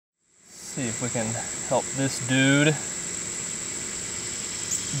See if we can help this dude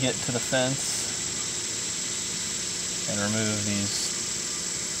get to the fence and remove these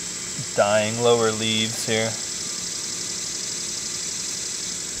dying lower leaves here.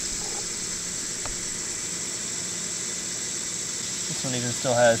 This one even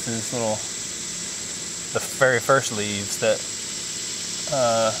still has his little, the very first leaves that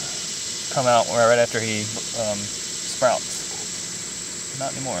come out right after he sprouts.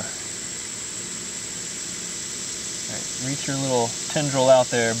 Not anymore. Alright, reach your little tendril out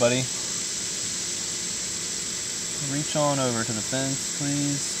there, buddy. Reach on over to the fence,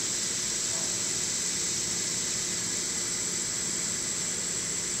 please.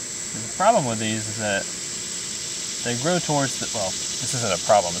 The problem with these is that they grow towards the, well, this isn't a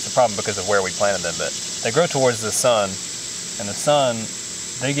problem, it's a problem because of where we planted them, but they grow towards the sun, and the sun,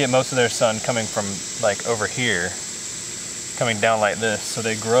 they get most of their sun coming from like over here, coming down like this, so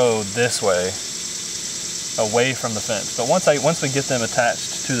they grow this way, away from the fence. But once we get them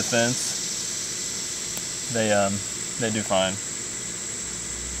attached to the fence, they do fine.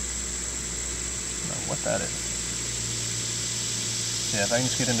 I don't know what that is. Yeah, if I can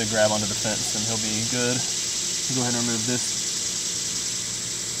just get him to grab onto the fence, then he'll be good. I'll go ahead and remove this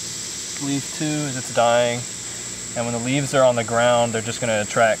leaf too, as it's dying. And when the leaves are on the ground, they're just going to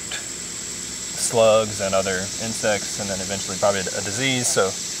attract slugs and other insects, and then eventually probably a disease. So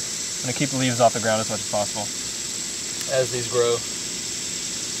I'm going to keep the leaves off the ground as much as possible as these grow.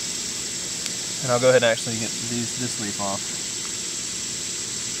 And I'll go ahead and actually get this leaf off.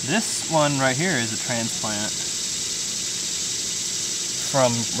 This one right here is a transplant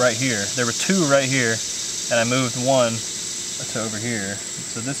from right here. There were two right here, and I moved one to over here.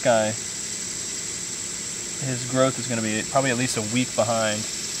 So this guy, his growth is going to be probably at least a week behind.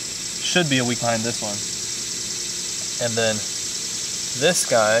 Should be a week behind this one. And then this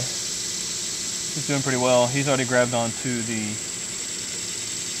guy is doing pretty well. He's already grabbed onto the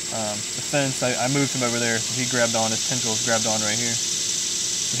fence. I moved him over there, so he grabbed on. His tendrils grabbed on right here.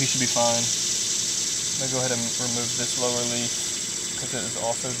 So he should be fine. I'm going to go ahead and remove this lower leaf because it is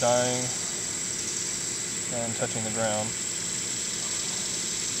also dying and touching the ground.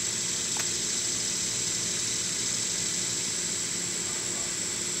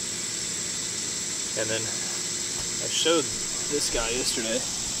 And then I showed this guy yesterday.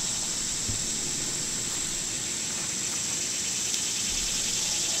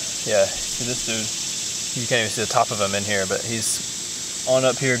 Yeah, see this dude, you can't even see the top of him in here, but he's on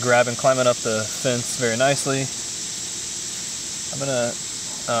up here climbing up the fence very nicely. I'm gonna,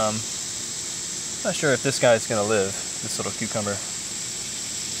 not sure if this guy's gonna live, this little cucumber.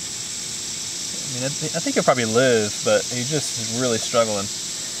 I mean, I think he'll probably live, but he just is really struggling.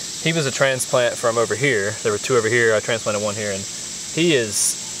 He was a transplant from over here. There were two over here, I transplanted one here, and he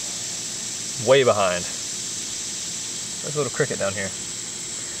is way behind. There's a little cricket down here.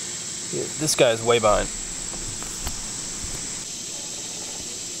 This guy's way behind.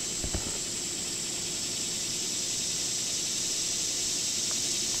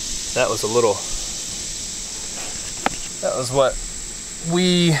 That was what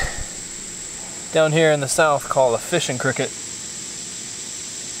we down here in the south call a fishing cricket.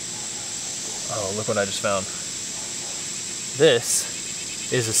 Oh, look what I just found. This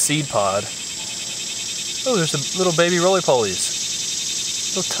is a seed pod. Oh, there's some little baby roly-polies.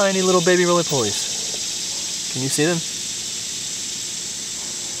 Little tiny little baby roly-polies. Can you see them?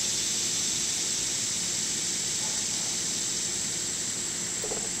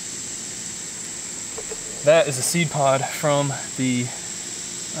 That is a seed pod from the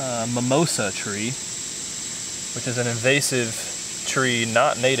mimosa tree, which is an invasive tree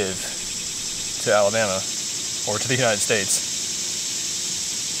not native to Alabama or to the United States.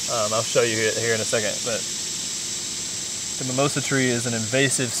 I'll show you here in a second, but the mimosa tree is an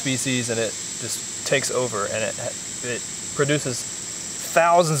invasive species, and it just takes over, and it produces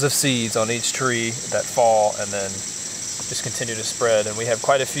thousands of seeds on each tree that fall and then just continue to spread. And we have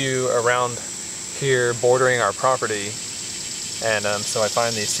quite a few around here bordering our property, and so I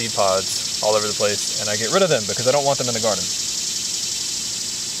find these seed pods all over the place, and I get rid of them because I don't want them in the garden.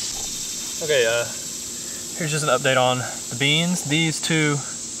 Okay, here's just an update on the beans. These two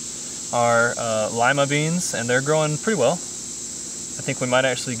are lima beans, and they're growing pretty well. I think we might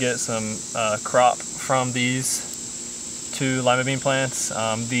actually get some crop from these two lima bean plants.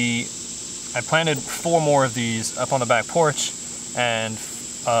 I planted 4 more of these up on the back porch, and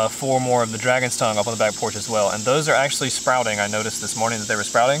 4 more of the dragon's tongue up on the back porch as well. And those are actually sprouting. I noticed this morning that they were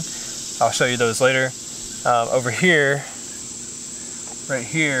sprouting. I'll show you those later. Over here, right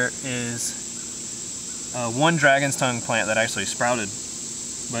here is one dragon's tongue plant that actually sprouted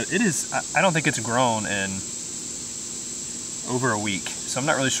But it is, I don't think it's grown in over a week. So I'm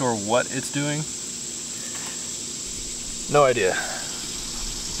not really sure what it's doing. No idea.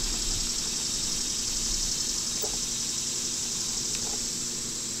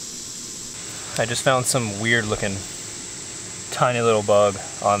 I just found some weird looking tiny little bug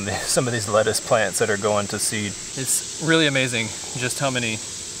on some of these lettuce plants that are going to seed. It's really amazing just how many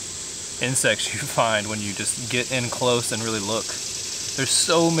insects you find when you just get in close and really look. There's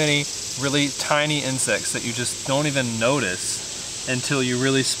so many really tiny insects that you just don't even notice until you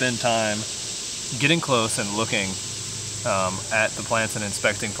really spend time getting close and looking at the plants and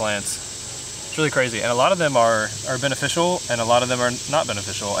inspecting plants. It's really crazy, and a lot of them are beneficial and a lot of them are not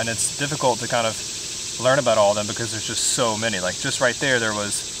beneficial, and it's difficult to kind of learn about all of them because there's just so many. Like just right there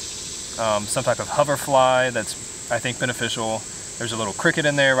was some type of hoverfly that's, I think, beneficial. There's a little cricket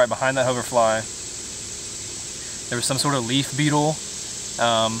in there right behind that hoverfly. There was some sort of leaf beetle,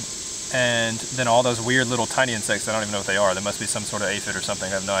 and then all those weird little tiny insects, I don't even know what they are. There must be some sort of aphid or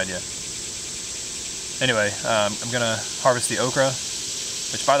something, I have no idea. Anyway, I'm gonna harvest the okra,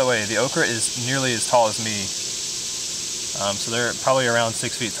 which, by the way, the okra is nearly as tall as me. So they're probably around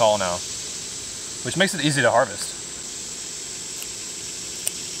 6 feet tall now, which makes it easy to harvest.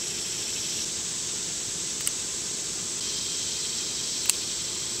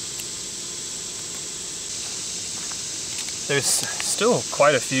 There's still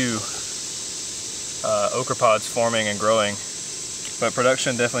quite a few okra pods forming and growing, but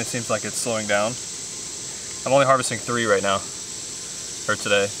production definitely seems like it's slowing down. I'm only harvesting 3 right now, or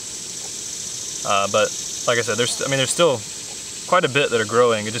today. But like I said, there's still quite a bit that are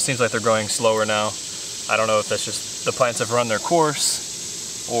growing. It just seems like they're growing slower now. I don't know if that's just the plants have run their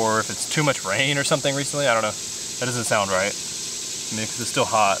course, or if it's too much rain or something recently. I don't know. That doesn't sound right. I mean, because it's still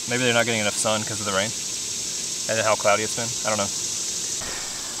hot. Maybe they're not getting enough sun because of the rain and how cloudy it's been. I don't know.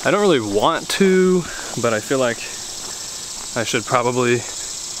 I don't really want to, but I feel like I should probably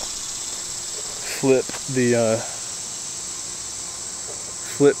flip the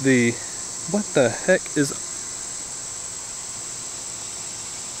what the heck is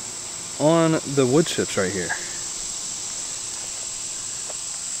on the wood chips right here?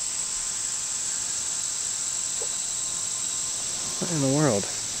 What in the world?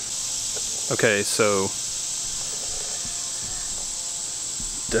 Okay, so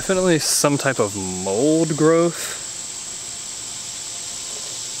definitely some type of mold growth.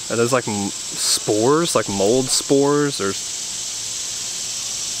 There's like spores, like mold spores, or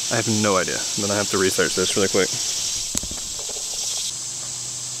I have no idea. I'm gonna have to research this really quick.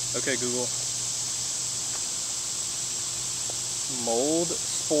 Okay, Google. Mold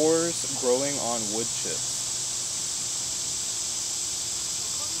spores growing on wood chips.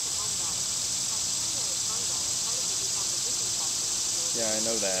 Yeah, I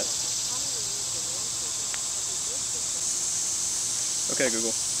know that. Okay,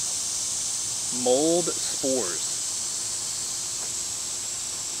 Google. Mold spores.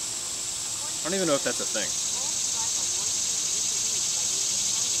 I don't even know if that's a thing.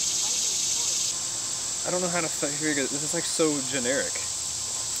 I don't know how to figure it. This is like so generic.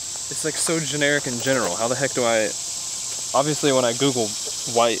 It's like so generic in general. How the heck do I... Obviously when I Google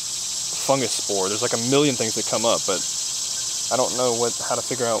white fungus spore, there's like a million things that come up, but I don't know how to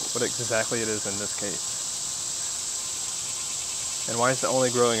figure out what exactly it is in this case. And why is it only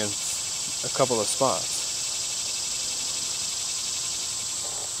growing in a couple of spots?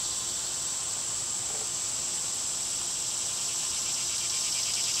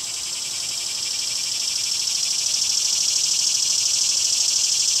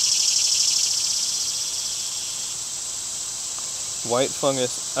 White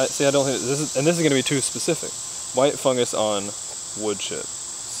fungus. See, I don't think this is, and this is going to be too specific. White fungus on wood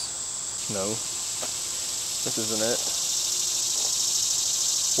chips. No, this isn't it.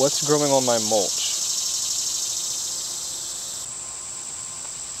 What's growing on my mulch?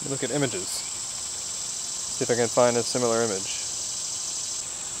 Let me look at images. See if I can find a similar image.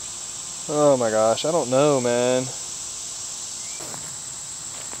 Oh my gosh, I don't know, man.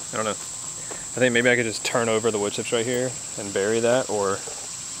 I don't know. I think maybe I could just turn over the wood chips right here and bury that, or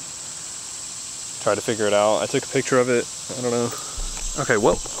try to figure it out. I took a picture of it. I don't know. Okay,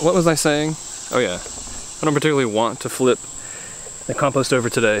 what was I saying? Oh yeah, I don't particularly want to flip the compost over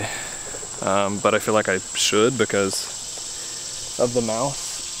today, but I feel like I should because of the mouse.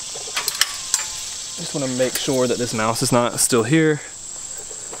 I just want to make sure that this mouse is not still here.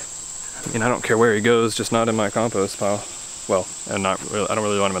 I mean, I don't care where he goes, just not in my compost pile. Well, and not really, I don't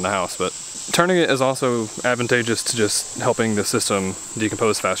really want him in the house, but turning it is also advantageous to just helping the system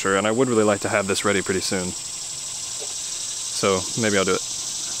decompose faster, and I would really like to have this ready pretty soon. So maybe I'll do it.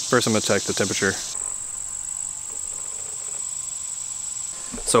 First I'm gonna check the temperature.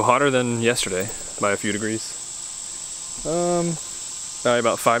 So hotter than yesterday by a few degrees. By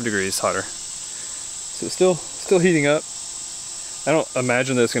about 5 degrees hotter. So it's still heating up. I don't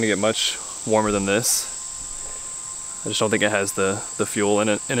imagine that it's gonna get much warmer than this. I just don't think it has the fuel in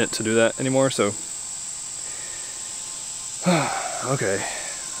it to do that anymore, so. Okay,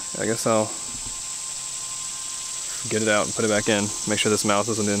 I guess I'll get it out and put it back in. Make sure this mouse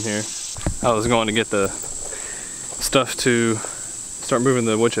isn't in here. I was going to get the stuff to start moving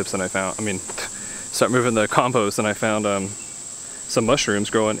the wood chips that I found. Start moving the compost, and I found some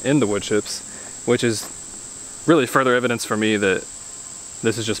mushrooms growing in the wood chips, which is really further evidence for me that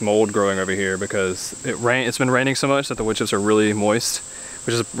this is just mold growing over here, because it's been raining so much that the wood chips are really moist,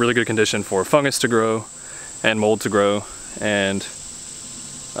 which is a really good condition for fungus to grow and mold to grow. And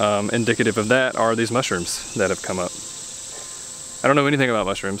indicative of that are these mushrooms that have come up. I don't know anything about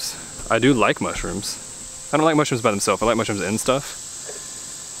mushrooms. I do like mushrooms. I don't like mushrooms by themselves. I like mushrooms in stuff.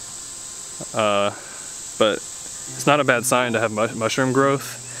 But it's not a bad sign to have mushroom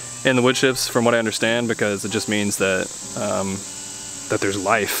growth in the wood chips, from what I understand, because it just means that that there's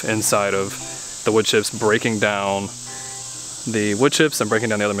life inside of the wood chips, breaking down the wood chips and breaking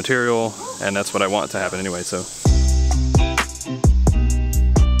down the other material, and that's what I want to happen anyway. So.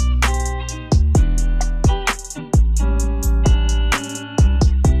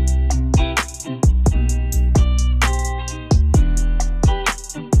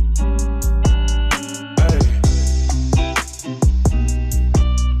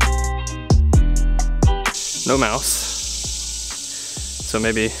 No mouse, so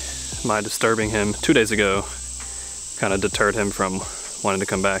maybe my disturbing him 2 days ago kind of deterred him from wanting to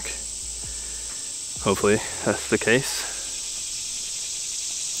come back. Hopefully that's the case.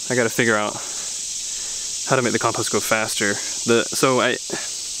 I gotta figure out how to make the compost go faster.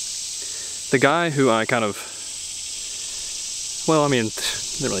 The guy who I kind of, well, I mean, they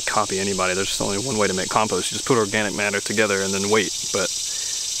didn't really copy anybody. There's just only one way to make compost. You just put organic matter together and then wait. But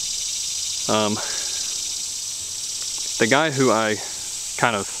the guy who I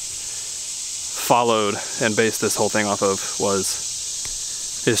kind of followed and based this whole thing off of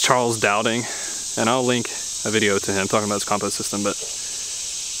is Charles Dowding, and I'll link a video to him talking about his compost system. But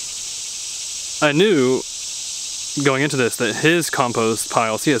I knew going into this that his compost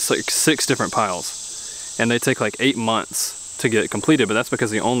piles, he has like 6 different piles, and they take like 8 months to get completed, but that's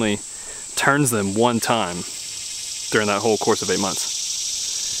because he only turns them 1 time during that whole course of 8 months.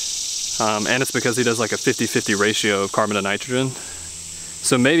 And it's because he does like a 50-50 ratio of carbon to nitrogen.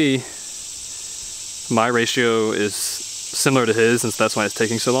 So maybe my ratio is similar to his, and that's why it's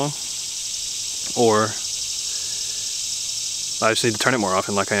taking so long. Or I just need to turn it more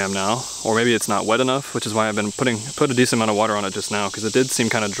often like I am now. Or maybe it's not wet enough, which is why I've been put a decent amount of water on it just now, because it did seem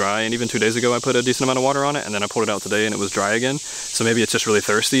kind of dry, and even 2 days ago I put a decent amount of water on it, and then I pulled it out today and it was dry again. So maybe it's just really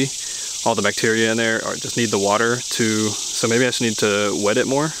thirsty. All the bacteria in there just need the water so maybe I just need to wet it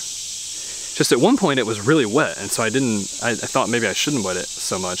more. Just at one point it was really wet, and so I thought maybe I shouldn't wet it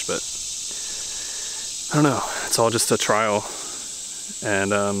so much, but I don't know. It's all just a trial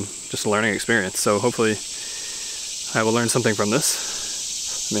and just a learning experience. So hopefully I will learn something from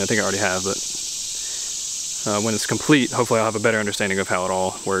this. I mean, I think I already have, but when it's complete, hopefully I'll have a better understanding of how it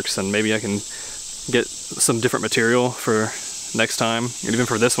all works, and maybe I can get some different material for next time, and even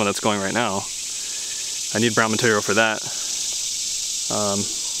for this one that's going right now. I need brown material for that. I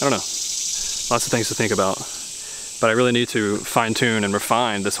don't know. Lots of things to think about, but I really need to fine-tune and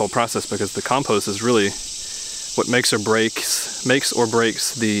refine this whole process, because the compost is really what makes or breaks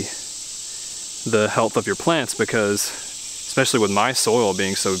the health of your plants, because especially with my soil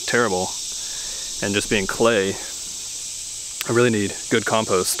being so terrible and just being clay, I really need good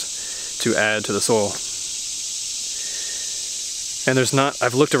compost to add to the soil. And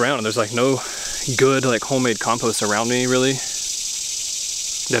I've looked around and there's like no good like homemade compost around me really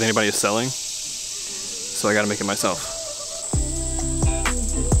that anybody is selling. So I gotta make it myself.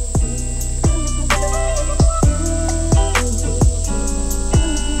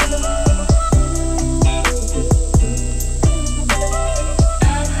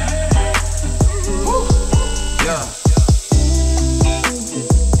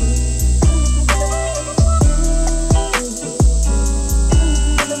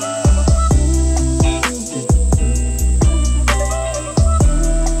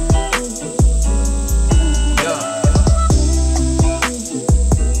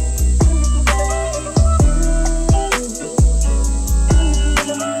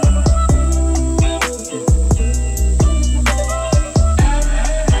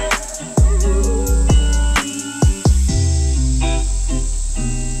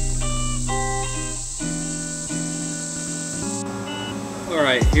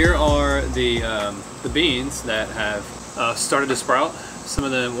 Alright, here are the beans that have started to sprout. Some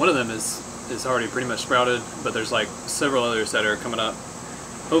of them, one of them is already pretty much sprouted, but there's like several others that are coming up.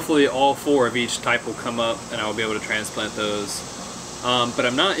 Hopefully all 4 of each type will come up and I'll be able to transplant those. But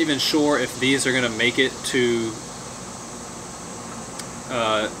I'm not even sure if these are going to make it to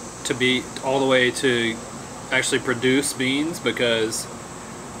be all the way to actually produce beans, because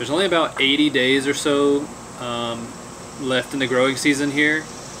there's only about 80 days or so left in the growing season here.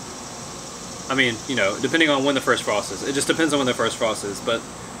 I mean, you know, depending on when the first frost is. It just depends on when the first frost is, but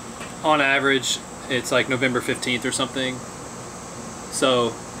on average it's like November 15th or something.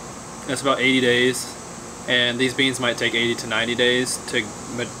 So that's about 80 days, and these beans might take 80 to 90 days to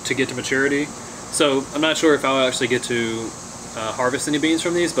get to maturity. So I'm not sure if I'll actually get to harvest any beans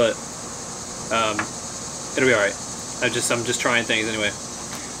from these, but it'll be alright. I'm just trying things anyway.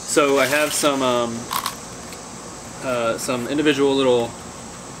 So I have some individual little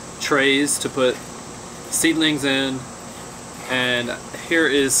trays to put seedlings in, and here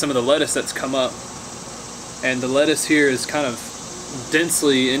is some of the lettuce that's come up, and the lettuce here is kind of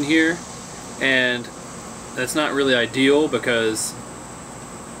densely in here, and that's not really ideal because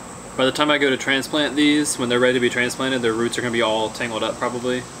by the time I go to transplant these, when they're ready to be transplanted, their roots are going to be all tangled up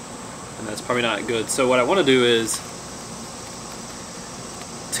probably, and that's probably not good. So what I want to do is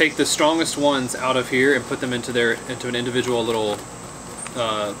take the strongest ones out of here and put them into an individual little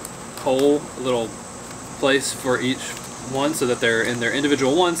hole, little place for each one, so that they're in their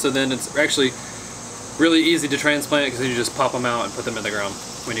individual one. So then it's actually really easy to transplant, because then you just pop them out and put them in the ground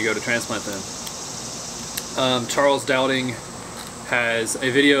when you go to transplant them. Charles Dowding has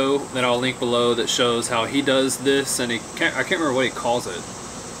a video that I'll link below that shows how he does this, and I can't remember what he calls it.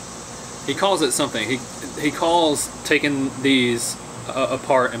 He calls it something. He calls taking these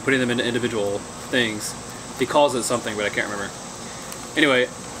apart and putting them into individual things. He calls it something, but I can't remember. Anyway,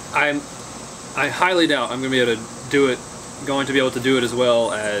 I highly doubt I'm going to be able to do it as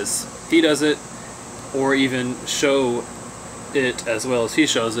well as he does it, or even show it as well as he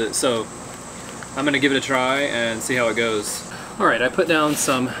shows it. So I'm going to give it a try and see how it goes. Alright, I put down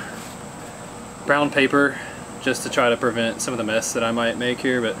some brown paper just to try to prevent some of the mess that I might make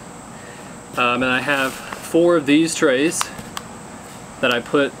here, but and I have 4 of these trays that I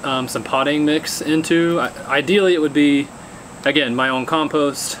put some potting mix into. Ideally it would be, again, my own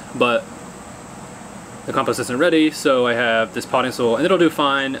compost, but the compost isn't ready, so I have this potting soil, and it'll do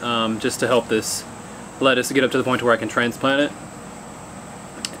fine just to help this lettuce to get up to the point where I can transplant it.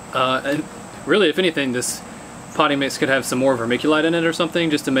 And really, if anything, this potting mix could have some more vermiculite in it or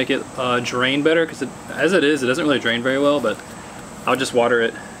something, just to make it drain better, because as it is, it doesn't really drain very well, but I'll just water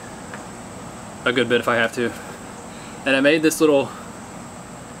it a good bit if I have to. And I made this little,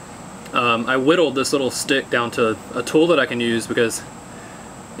 I whittled this little stick down to a tool that I can use, because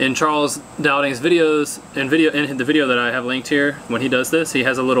in Charles Dowding's videos, in the video that I have linked here, when he does this, he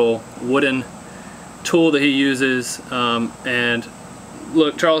has a little wooden tool that he uses, and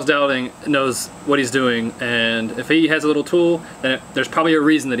look, Charles Dowding knows what he's doing, and if he has a little tool, then there's probably a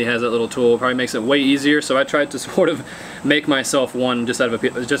reason that he has that little tool. It probably makes it way easier, so I tried to sort of make myself one just out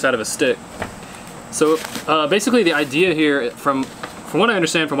of a stick. So basically the idea here, from what I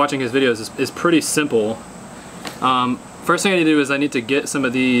understand from watching his videos, is pretty simple. First thing I need to do is I need to get some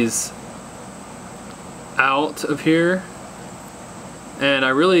of these out of here, and I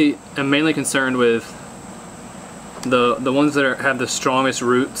really am mainly concerned with the ones that have the strongest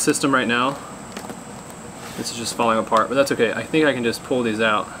root system right now. This is just falling apart, but that's okay. I think I can just pull these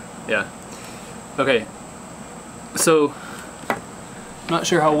out. Yeah. Okay. So, I'm not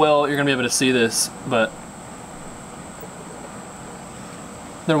sure how well you're going to be able to see this, but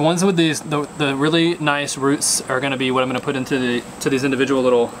the ones with these, the really nice roots are going to be what I'm going to put into these individual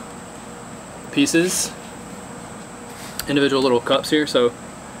little pieces, individual little cups here. So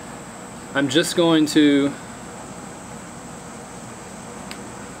I'm just going to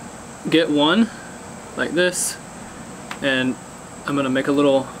get one like this, and I'm going to make a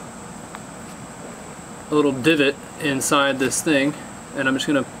little divot inside this thing, and I'm just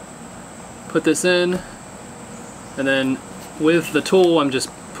going to put this in, and then with the tool I'm just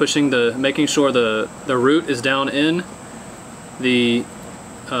pushing making sure the root is down in the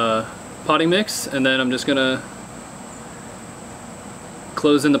potting mix, and then I'm just going to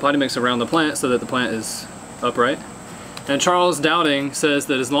close in the potting mix around the plant so that the plant is upright. And Charles Dowding says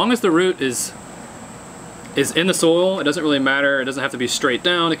that as long as the root is in the soil, it doesn't really matter. It doesn't have to be straight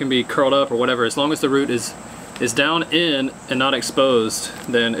down. It can be curled up or whatever. As long as the root is down in and not exposed,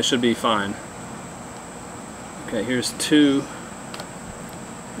 then it should be fine. Okay, here's two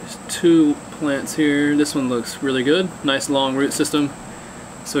plants here. This one looks really good. Nice long root system.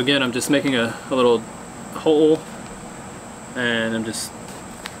 So again, I'm just making a little hole, and I'm just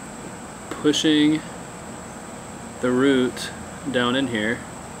pushing the root down in here,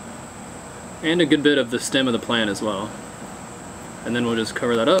 and a good bit of the stem of the plant as well. And then we'll just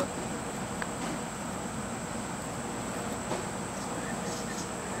cover that up.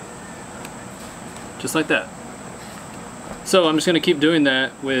 Just like that. So I'm just going to keep doing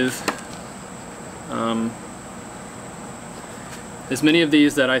that with as many of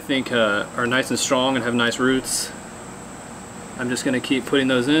these that I think are nice and strong and have nice roots. I'm just going to keep putting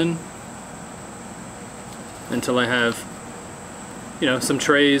those in until I have, you know, some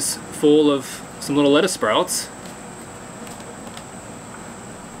trays full of some little lettuce sprouts.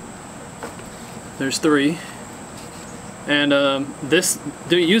 There's 3. And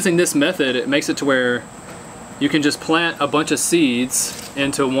using this method, it makes it to where you can just plant a bunch of seeds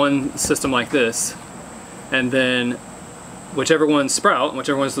into one system like this, and then whichever ones sprout,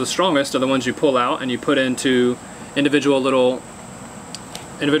 whichever one's the strongest, are the ones you pull out and you put into individual little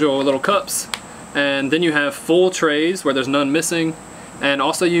cups, and then you have full trays where there's none missing. And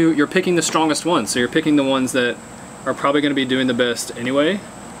also you're picking the strongest ones, so you're picking the ones that are probably going to be doing the best anyway.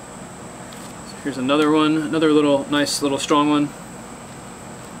 So here's another one, another little nice little strong one.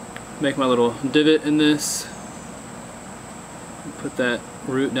 Make my little divot in this, put that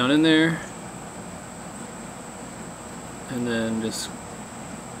root down in there, and then just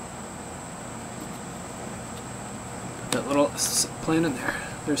put that little plant in there.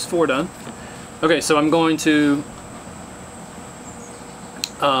 There's 4 done. Okay, so I'm going to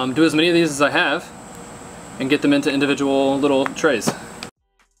do as many of these as I have and get them into individual little trays.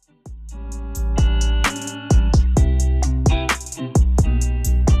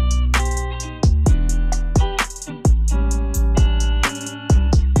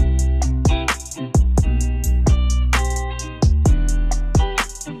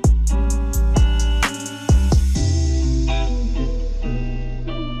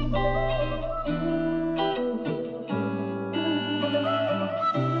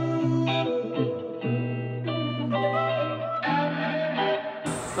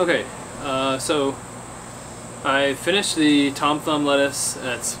 Okay, so I finished the Tom Thumb lettuce.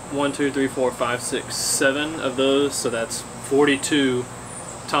 That's 1, 2, 3, 4, 5, 6, 7 of those, so that's 42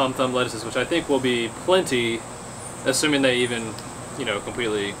 Tom Thumb lettuces, which I think will be plenty, assuming they even, you know,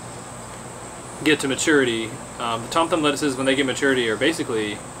 completely get to maturity. The Tom Thumb lettuces, when they get maturity, are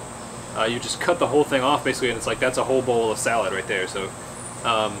basically, you just cut the whole thing off, basically, and it's like that's a whole bowl of salad right there. So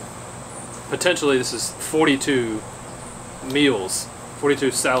potentially this is 42 meals.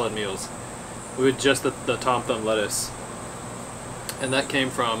 42 salad meals with just the Tom Thumb lettuce. And that came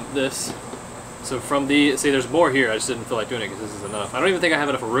from this. So from the, see, there's more here, I just didn't feel like doing it because this is enough. I don't even think I have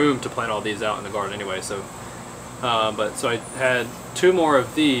enough room to plant all these out in the garden anyway, so so I had 2 more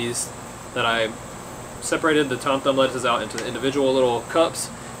of these that I separated the Tom Thumb lettuces out into individual little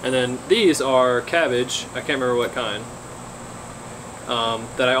cups, and then these are cabbage, I can't remember what kind,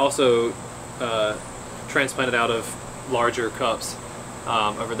 that I also transplanted out of larger cups.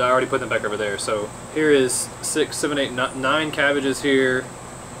 Over there. I already put them back over there. So here is 6, 7, 8, 9 cabbages here,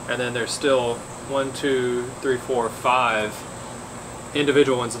 and then there's still 1, 2, 3, 4, 5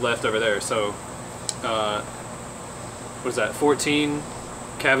 individual ones left over there. So what is that? 14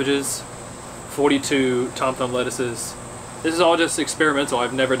 cabbages, 42 Tom Thumb lettuces. This is all just experimental.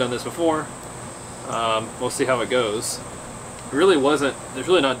 I've never done this before. We'll see how it goes. It really wasn't. It's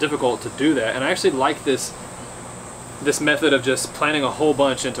really not difficult to do that, and I actually like this method of just planting a whole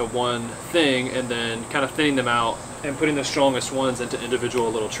bunch into one thing and then kind of thinning them out and putting the strongest ones into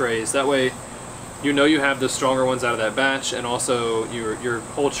individual little trays. That way you know you have the stronger ones out of that batch, and also your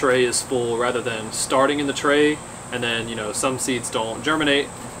whole tray is full, rather than starting in the tray and then, you know, some seeds don't germinate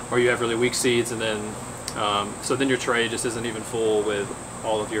or you have really weak seeds, and then so then your tray just isn't even full with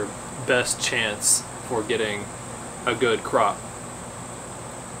all of your best chance for getting a good crop.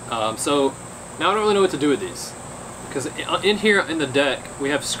 So now I don't really know what to do with these. Because in here in the deck we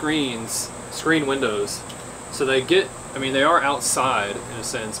have screen windows, so they get, I mean, they are outside in a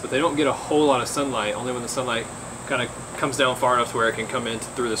sense, but they don't get a whole lot of sunlight, only when the sunlight kind of comes down far enough to where it can come in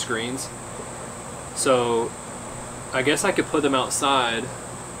through the screens. So I guess I could put them outside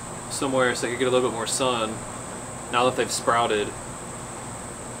somewhere so they could get a little bit more sun now that they've sprouted.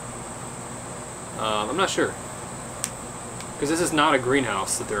 I'm not sure, because this is not a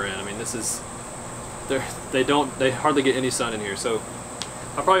greenhouse that they're in. I mean, this is, they hardly get any sun in here, so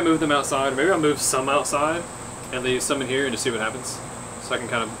I'll probably move them outside. Maybe I'll move some outside and leave some in here and just see what happens, so I can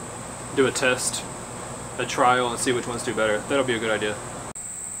kind of do a test, a trial, and see which ones do better. That'll be a good idea.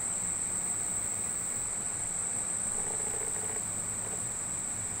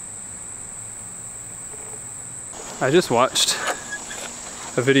 I just watched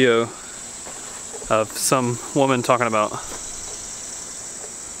a video of some woman talking about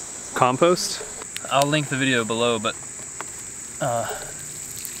compost. I'll link the video below, but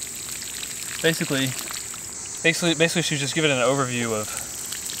basically she's just giving an overview of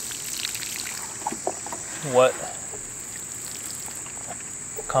what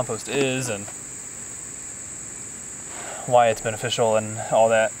compost is and why it's beneficial and all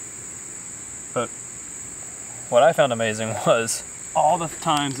that. But what I found amazing was all the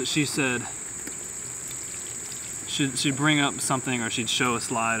times that she said she'd bring up something, or she'd show a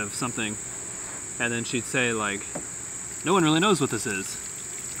slide of something, and then she'd say, like, no one really knows what this is.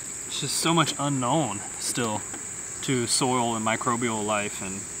 It's just so much unknown still to soil and microbial life,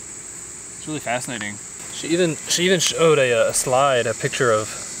 and it's really fascinating. She even showed a slide, a picture of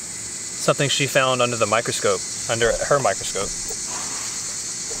something she found under the microscope, under her microscope,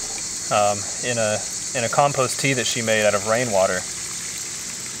 in a compost tea that she made out of rainwater.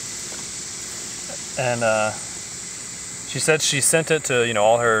 And she said she sent it to, you know,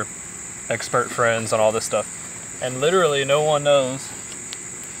 all her expert friends on all this stuff, and literally no one knows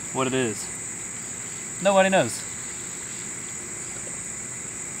what it is. Nobody knows.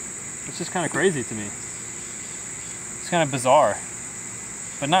 It's just kind of crazy to me. It's kind of bizarre,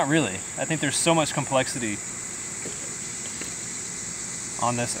 but not really. I think there's so much complexity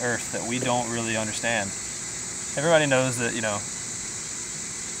on this earth that we don't really understand. Everybody knows that, you know,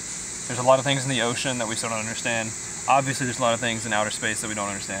 there's a lot of things in the ocean that we still don't understand. Obviously there's a lot of things in outer space that we don't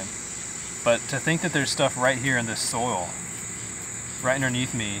understand. But to think that there's stuff right here in this soil, right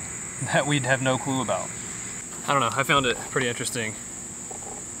underneath me, that we'd have no clue about. I don't know, I found it pretty interesting.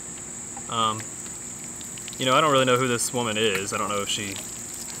 You know, I don't really know who this woman is. I don't know if she's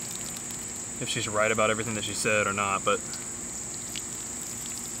right about everything that she said or not, but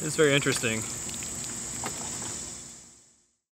it's very interesting.